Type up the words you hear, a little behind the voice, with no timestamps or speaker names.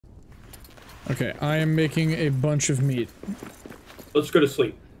Okay, I am making a bunch of meat. Let's go to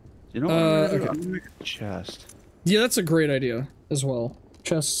sleep. You know what? Okay. I'm gonna make a chest. Yeah, that's a great idea as well.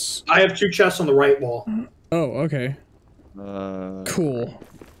 Chests. I have 2 chests on the right wall. Oh, okay. Cool.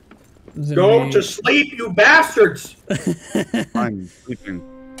 Then Go to sleep, you bastards! I'm sleeping.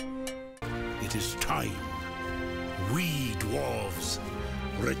 It is time. We dwarves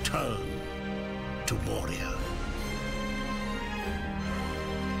return to Moria.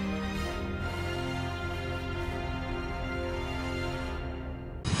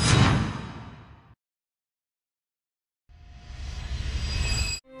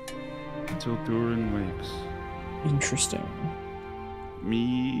 Until Durin wakes. Interesting.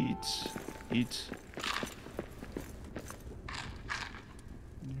 Meat. Eat.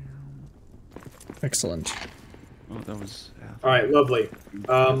 Excellent. Oh, that was. Alright, lovely.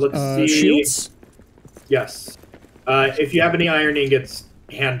 Let's see. Shields? Yes. If you have any iron ingots,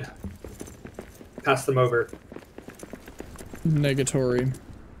 pass them over. Negatory.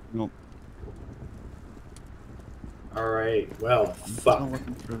 Nope. Alright, well, fuck. I'm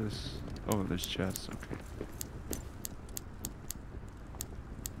looking for this. Oh, there's chests. Okay.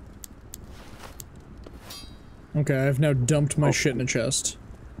 Okay, I've now dumped my shit in a chest.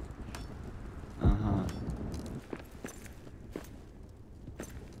 Uh-huh.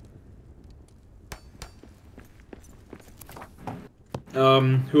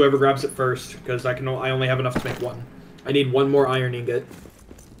 Whoever grabs it first, because I only have enough to make 1. I need 1 more iron ingot.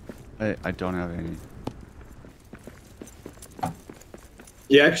 I don't have any.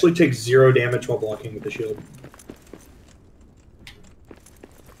 You actually take 0 damage while blocking with the shield.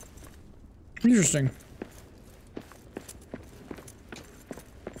 Interesting.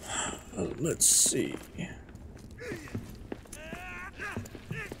 Let's see.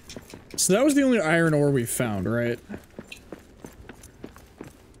 So that was the only iron ore we found, right?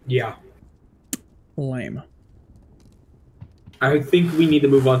 Yeah. Lame. I think we need to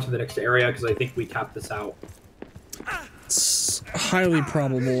move on to the next area, because I think we tapped this out. It's highly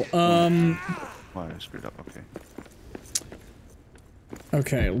probable. Oh, I screwed up. Okay.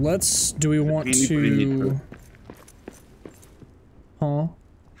 Okay, let's... Do we want to... Huh?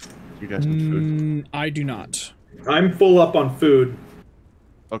 You guys need food? I do not. I'm full up on food.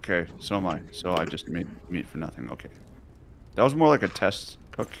 Okay, so am I. So I just made meat for nothing. Okay. That was more like a test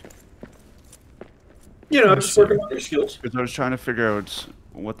cook. You know, just working on your skills. Because I was trying to figure out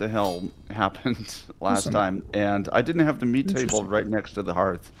what the hell happened last time, and I didn't have the meat table right next to the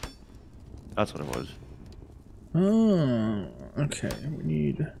hearth. That's what it was. Oh, okay. We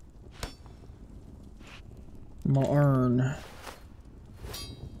need... Iron.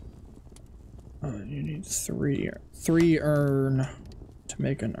 Oh, you need 3 urn to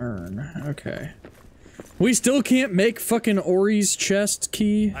make an urn. Okay. We still can't make fucking Ori's chest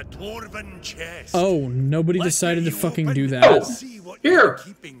key? A dwarven chest. Oh, nobody decided to fucking do that. Here!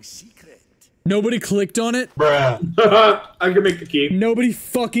 Nobody clicked on it? Bruh. I can make the key. Nobody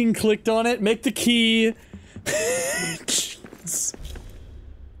fucking clicked on it? Make the key! Jeez.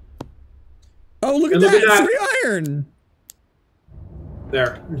 Oh, look at that! 3 iron!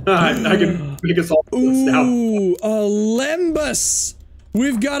 There. I can make us all this now. Ooh, a lembus!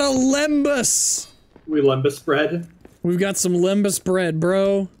 We've got a lembus! We lembus bread. We've got some lembus bread,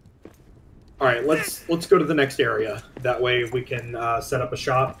 bro. Alright, let's go to the next area. That way we can set up a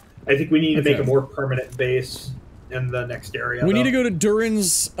shop. I think we need to make a more permanent base in the next area. We need to go to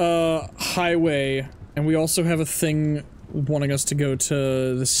Durin's highway, and we also have a thing wanting us to go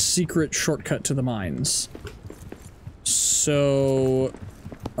to the secret shortcut to the mines. So,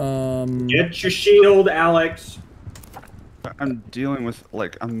 get your shield, Alex. I'm dealing with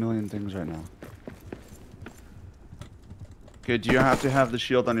like a million things right now. Okay, do you have to have the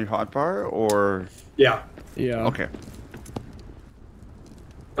shield on your hotbar, or? Yeah. Yeah. Okay.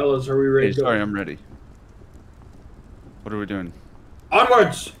 Fellas, are we ready Hey, to go? sorry, I'm ready. What are we doing?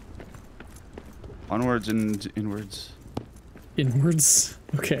 Onwards! Onwards and inwards. Inwards?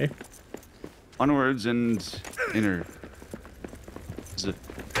 Okay. Onwards and inner.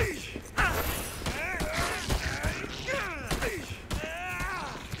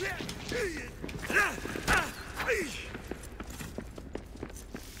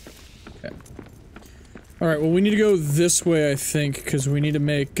 Alright, well we need to go this way, I think, because we need to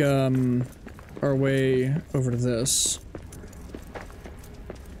make, our way over to this.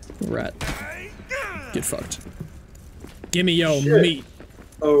 Rat. Get fucked. Gimme yo meat!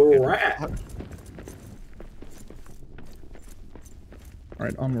 Oh, rat!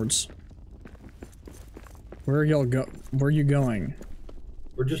 Alright, onwards. Where are y'all where are you going?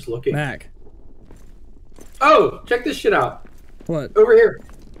 We're just looking. Mac. Oh, check this shit out. What? Over here.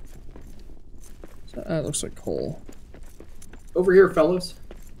 That looks like coal. Over here, fellas.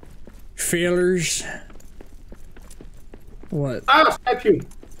 Failers. What? Ah, statue!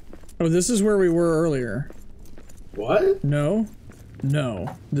 Oh, this is where we were earlier. What? No?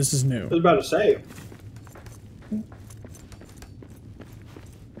 No. This is new. I was about to say.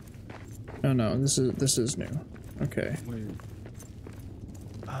 Oh no, this is new. Okay. Wait.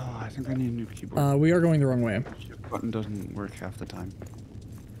 Oh, I think I need a new keyboard. We are going the wrong way. Shift button doesn't work half the time.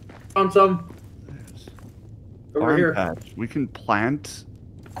 Found some. Yes. Over Farm here. patch. We can plant.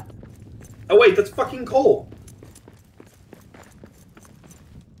 Oh wait, that's fucking coal.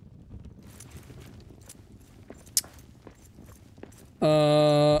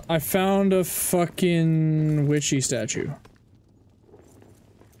 I found a fucking witchy statue.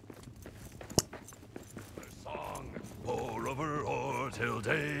 Song pour over o'er till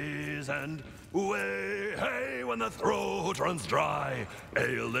days and way hey when the throat runs dry,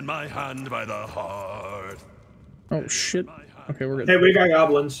 ale in my hand by the hearth. Oh shit. Okay, we're good. Hey, we got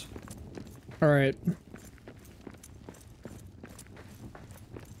goblins. Alright.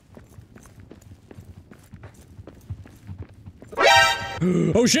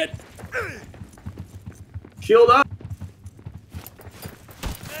 Oh shit! Shield up.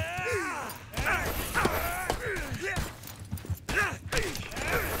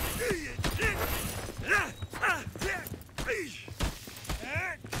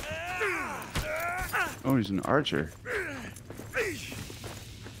 Oh, he's an archer.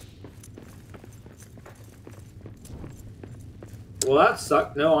 Well, that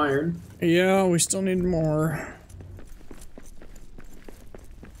sucked. No iron. Yeah, we still need more.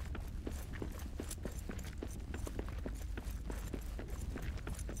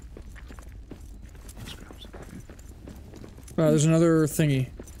 There's another thingy.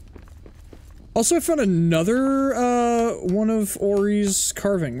 Also, I found another, one of Ori's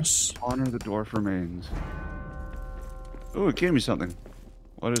carvings. Honor the dwarf remains. Oh, it gave me something.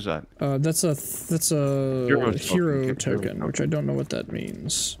 What is that? That's a hero token. token, which I don't know what that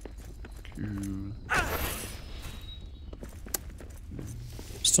means.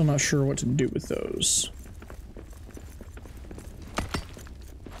 Still not sure what to do with those.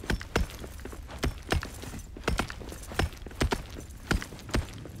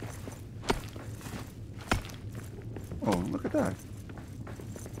 Oh, look at that.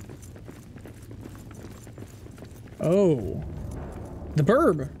 Oh. The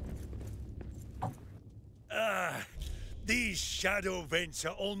burb. These shadow vents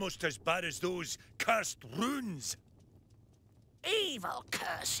are almost as bad as those cursed runes. Evil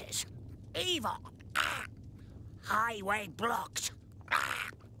curses. Evil. Highway blocked.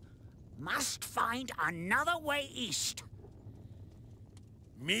 Must find another way east.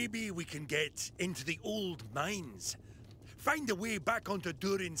 Maybe we can get into the old mines. Find a way back onto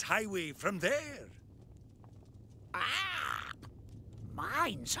Durin's highway from there.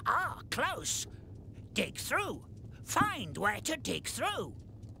 Mines are close. Dig through. Find where to dig through.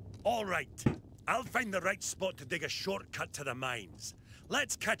 All right. I'll find the right spot to dig a shortcut to the mines.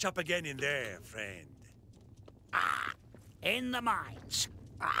 Let's catch up again in there, friend. In the mines.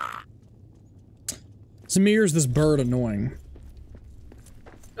 Zamir's this bird annoying.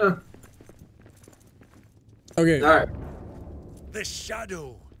 Okay. Alright. The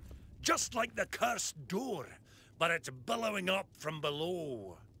shadow. Just like the cursed door, but it's billowing up from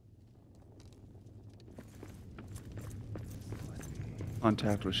below.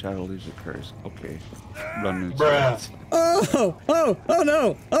 Contact with shadow leaves a curse. Okay. Run into Bruh. Oh! Oh! Oh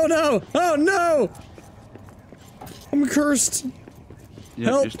no! Oh no! Oh no! I'm cursed! Yeah,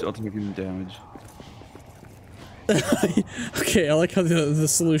 Help. you're still taking damage. Okay, I like how the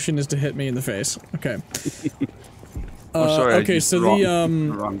solution is to hit me in the face. Okay. Oh, sorry. Okay, so the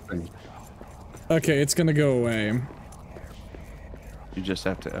wrong thing. okay, it's gonna go away. You just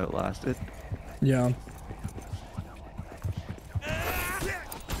have to outlast it. Yeah.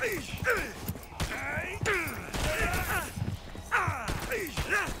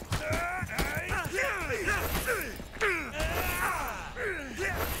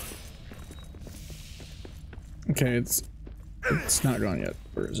 Okay, it's not gone yet.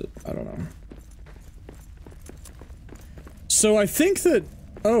 Where is it? I don't know. So I think that...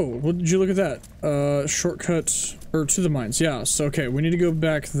 Oh, well, did you look at that? Shortcut... Or to the mines, yeah. So, okay, we need to go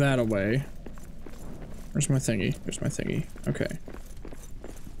back that way. Where's my thingy? There's my thingy. Okay.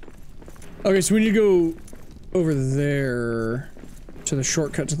 Okay, so we need to go over there to the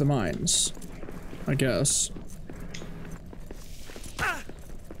shortcut to the mines. I guess.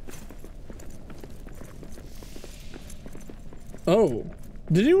 Oh.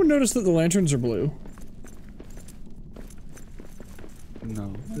 Did anyone notice that the lanterns are blue?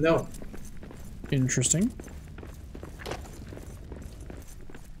 No. No. Interesting.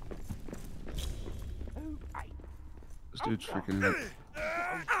 This dude's freaking out.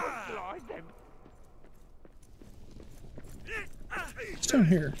 It's down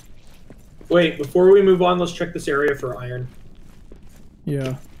here. Wait, before we move on, let's check this area for iron.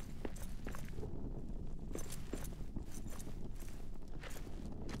 Yeah.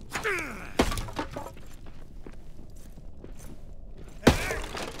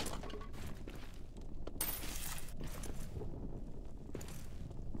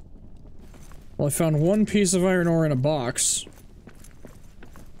 Well, I found one piece of iron ore in a box.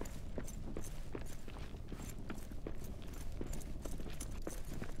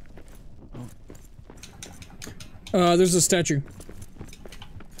 There's a statue.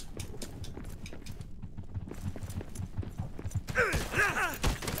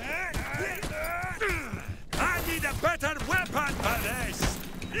 I need a better weapon for this.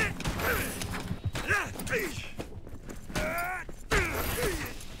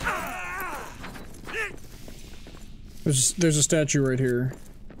 There's a statue right here.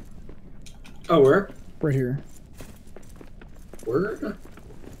 Oh, where? Right here. Where?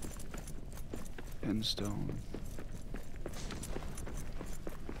 In stone.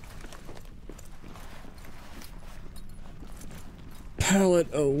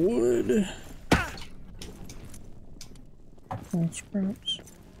 Pallet of wood. Oh, scraps.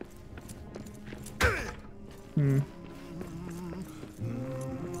 Hmm.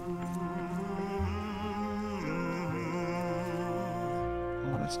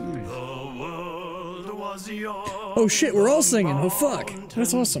 Oh, that's nice. Oh shit, we're all singing. Oh fuck.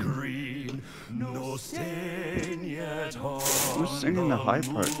 That's awesome. No stain yet Who's singing the high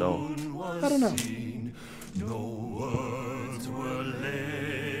part though? I don't know. no words were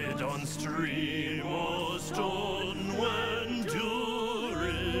laid on stream or stone when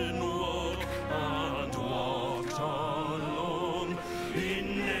Durin woke and walked alone. He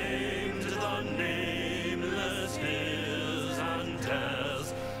named the nameless hills and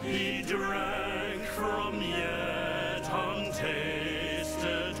as he drank from yet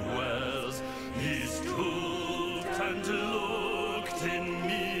untasted wells. He stooped and looked in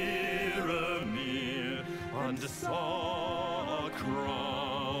mirror and saw a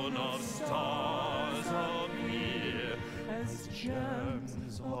crown of stars appear as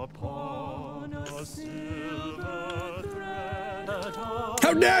gems upon a silver thread.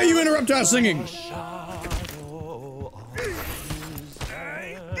 How dare you interrupt our singing? Shadow of his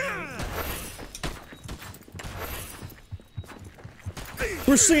head.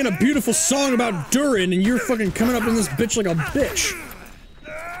 We're singing a beautiful song about Durin and you're fucking coming up in this bitch like a bitch.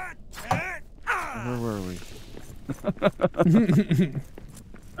 Where were we?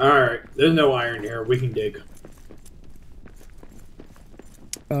 Alright, there's no iron here. We can dig.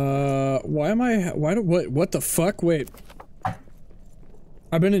 What the fuck? Wait.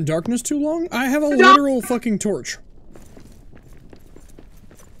 I've been in darkness too long? I have a literal fucking torch.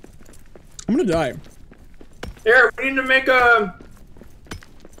 I'm gonna die. Here, we need to make a...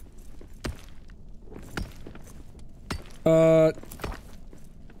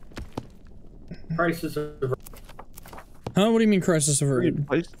 Crisis averted. Huh? What do you mean crisis averted? You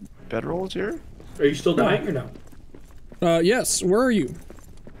placed bedrolls here? Are you still dying or no? Yes. Where are you?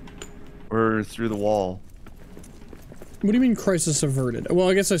 We're through the wall. What do you mean crisis averted? Well,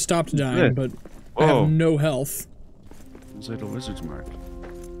 I guess I stopped dying, Yeah. but I Whoa. have no health. It's like a wizard's mark.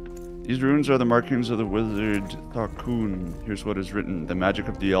 These runes are the markings of the wizard Tarkun. Here's what is written. The magic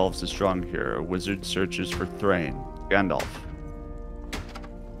of the elves is strong here. A wizard searches for Thrain. Gandalf.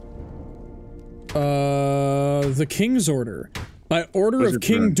 The King's Order. By order of Wizard's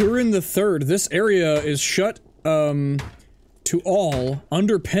King rune. Durin III, this area is shut, to all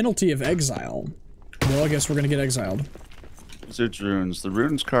under penalty of exile. Well, I guess we're gonna get exiled. Wizard's runes. The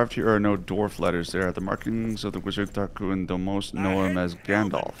runes carved here are no dwarf letters. They are the markings of the wizard Tarkun, though most know him as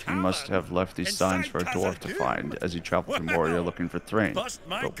Gandalf. He must have left these signs for a dwarf to find as he traveled to Moria looking for Thrain.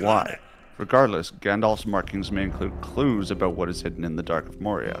 But why? Regardless, Gandalf's markings may include clues about what is hidden in the dark of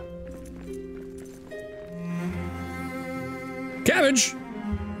Moria. Cabbage!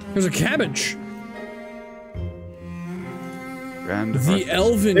 There's a cabbage! Grand The Arthas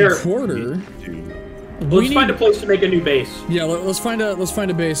Elven There. Quarter? to Let's find a place to make a new base. Yeah, let's find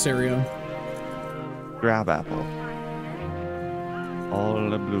a base area. Grab apple.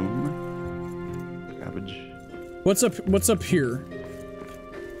 All a bloom. Cabbage. What's up here?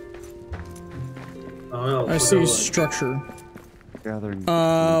 Oh, no, I see structure. Gathering.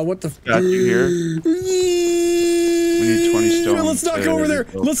 What the Statue here. We need 20 stones. Let's not go over there.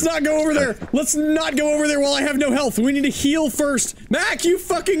 to- Let's not go over there. Let's not go over there while I have no health. We need to heal first. Mac, you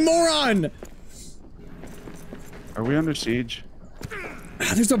fucking moron! Are we under siege?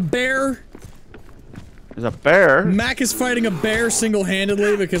 There's a bear. There's a bear? Mac is fighting a bear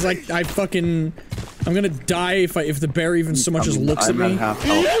single-handedly because I fucking... I'm gonna die if the bear even so much as looks at me. I'm at half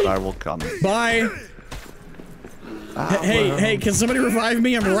health, but I will come. Bye! Hey, can somebody revive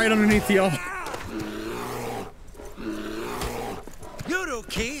me? I'm right underneath y'all. You're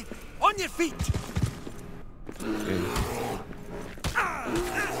okay. On your feet. Okay.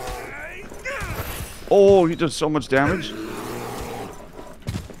 Oh, he does so much damage.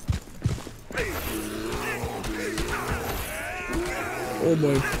 Oh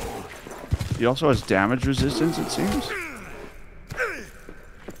boy. He also has damage resistance, it seems.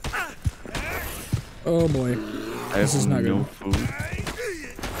 Oh boy. This is not no good. food.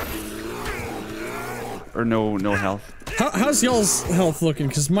 Or no health. How's y'all's health looking?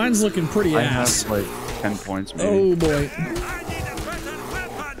 Because mine's looking pretty I ass. have like 10 points maybe. Oh boy.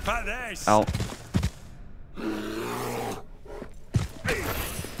 Out.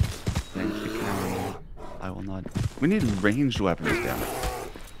 Thank you, Karen. I will not. We need ranged weapons, damn it.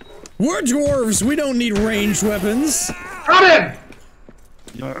 We're dwarves. We don't need ranged weapons. Got him!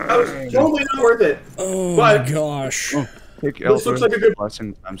 That was totally not worth it. Oh But- my gosh. Oh, take This looks like a good-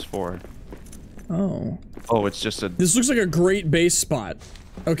 blessing times 4. Oh. Oh, it's just a. This looks like a great base spot.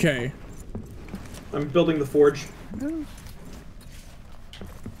 Okay. I'm building the forge.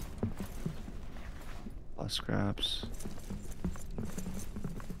 Plus scraps.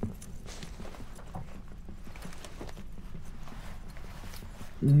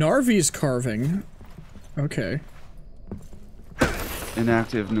 Narvi's carving. Okay.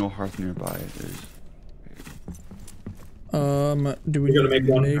 Inactive, no hearth nearby. Do we You're gonna make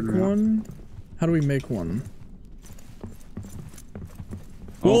one? one? How do we make one?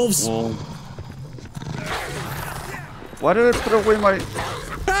 Oh, Wolves! well. Why did I put away my...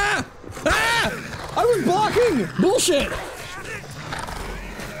 Ah! Ah! I was blocking! Bullshit!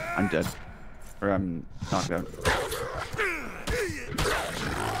 I'm dead. Or I'm knocked out.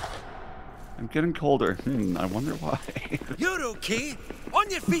 I'm getting colder. I wonder why. You're okay. On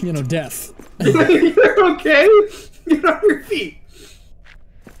your feet. You know, death. You're okay? Get on your feet.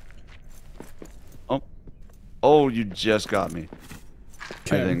 Oh, you just got me.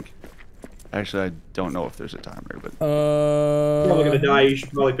 Okay. I think. Actually, I don't know if there's a timer, but... I'm probably gonna die. You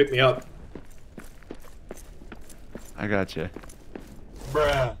should probably pick me up. I got you.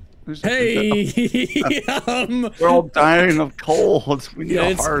 Bruh. Hey! We're all dying of cold. We need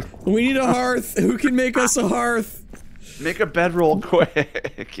a hearth. We need a hearth. Who can make us a hearth? Make a bedroll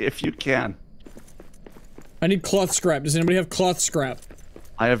quick, if you can. I need cloth scrap. Does anybody have cloth scrap?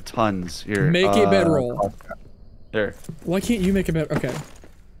 I have tons here. Make a bedroll. There. Why can't you make a bed? Okay.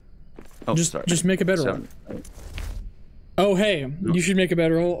 Oh, just sorry. make a bedroll. Oh, hey, you should make a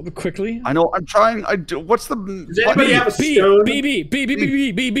bedroll quickly. I know. I'm trying. I do. What's the? Does anybody have a B, stone? B, B, B, B,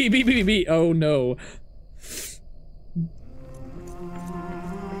 B, B, B, B, B, B, B. Oh no.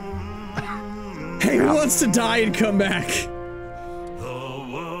 Hey, who wants to die and come back? The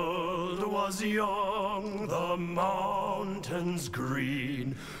world was young, the mountains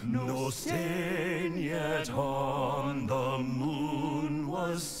green, no stain yet on the moon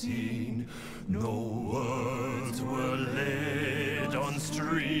was seen, no words were laid on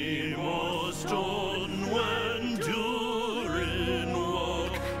stream or stone.